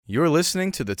You're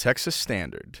listening to the Texas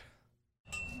Standard.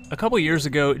 A couple years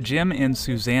ago, Jim and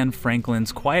Suzanne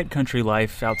Franklin's quiet country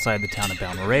life outside the town of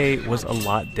Balmorhea was a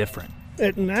lot different.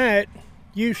 At night,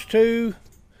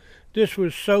 this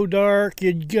was so dark,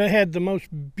 you had the most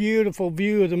beautiful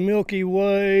view of the Milky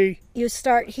Way. You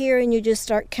start here and you just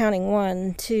start counting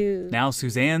 1, 2. Now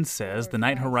Suzanne says the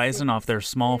night horizon off their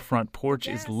small front porch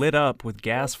is lit up with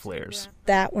gas flares.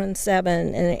 That one,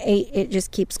 7, and 8, it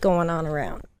just keeps going on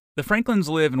around. The Franklins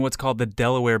live in what's called the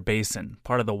Delaware Basin,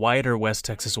 part of the wider West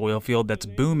Texas oil field that's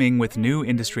booming with new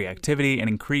industry activity and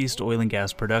increased oil and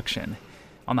gas production.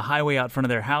 On the highway out front of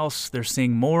their house, they're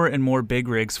seeing more and more big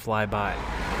rigs fly by.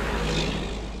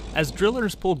 As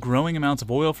drillers pull growing amounts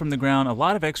of oil from the ground, a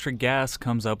lot of extra gas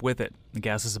comes up with it. The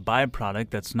gas is a byproduct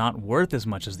that's not worth as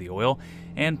much as the oil,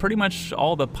 and pretty much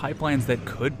all the pipelines that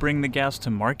could bring the gas to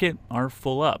market are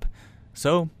full up.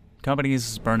 So,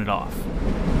 companies burn it off.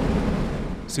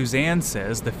 Suzanne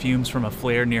says the fumes from a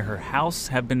flare near her house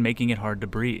have been making it hard to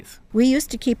breathe. We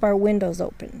used to keep our windows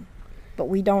open, but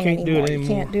we don't anymore. You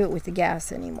can't do it with the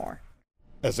gas anymore.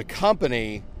 As a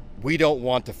company, we don't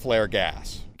want to flare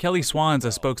gas. Kelly Swan's a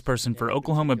spokesperson for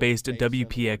Oklahoma-based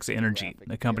WPX Energy,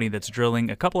 a company that's drilling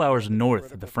a couple hours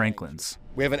north of the Franklins.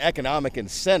 We have an economic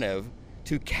incentive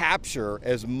to capture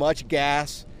as much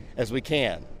gas as we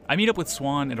can. I meet up with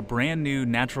Swan at a brand new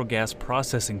natural gas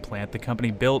processing plant the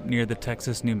company built near the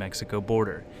Texas-New Mexico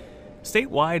border.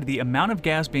 Statewide, the amount of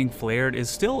gas being flared is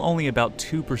still only about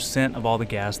 2% of all the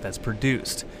gas that's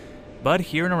produced. But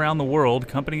here and around the world,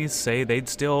 companies say they'd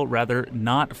still rather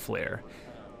not flare.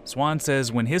 Swan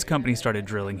says when his company started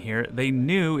drilling here, they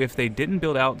knew if they didn't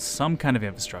build out some kind of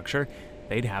infrastructure,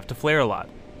 they'd have to flare a lot.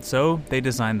 So they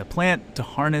designed the plant to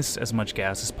harness as much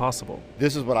gas as possible.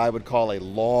 This is what I would call a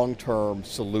long-term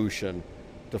solution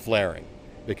to flaring,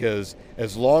 because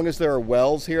as long as there are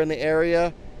wells here in the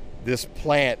area, this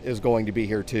plant is going to be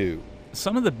here too.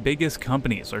 Some of the biggest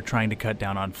companies are trying to cut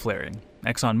down on flaring.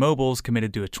 ExxonMobil's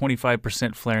committed to a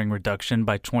 25% flaring reduction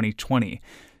by 2020.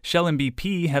 Shell and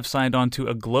BP have signed on to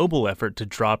a global effort to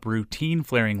drop routine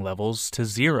flaring levels to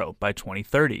 0 by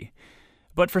 2030.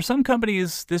 But for some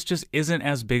companies, this just isn't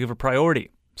as big of a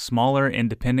priority. Smaller,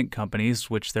 independent companies,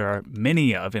 which there are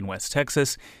many of in West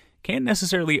Texas, can't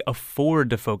necessarily afford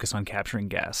to focus on capturing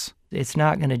gas. It's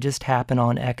not going to just happen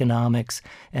on economics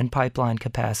and pipeline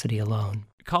capacity alone.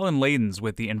 Colin Layden's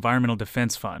with the Environmental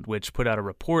Defense Fund, which put out a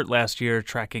report last year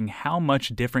tracking how much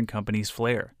different companies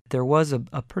flare. There was a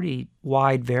pretty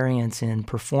wide variance in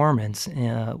performance,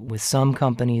 with some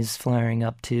companies flaring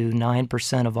up to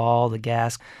 9% of all the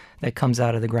gas that comes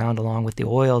out of the ground along with the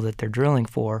oil that they're drilling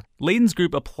for. Layden's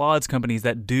group applauds companies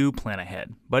that do plan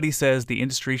ahead, but he says the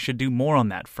industry should do more on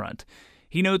that front.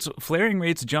 He notes flaring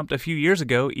rates jumped a few years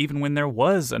ago even when there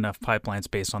was enough pipeline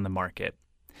space on the market.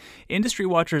 Industry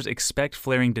watchers expect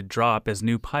flaring to drop as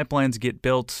new pipelines get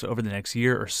built over the next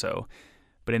year or so.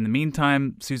 But in the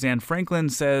meantime, Suzanne Franklin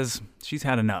says she's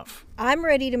had enough. I'm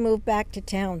ready to move back to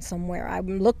town somewhere.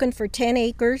 I'm looking for 10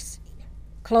 acres,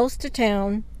 close to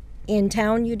town. In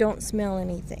town, you don't smell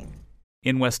anything.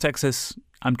 In West Texas,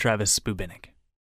 I'm Travis Bubinik.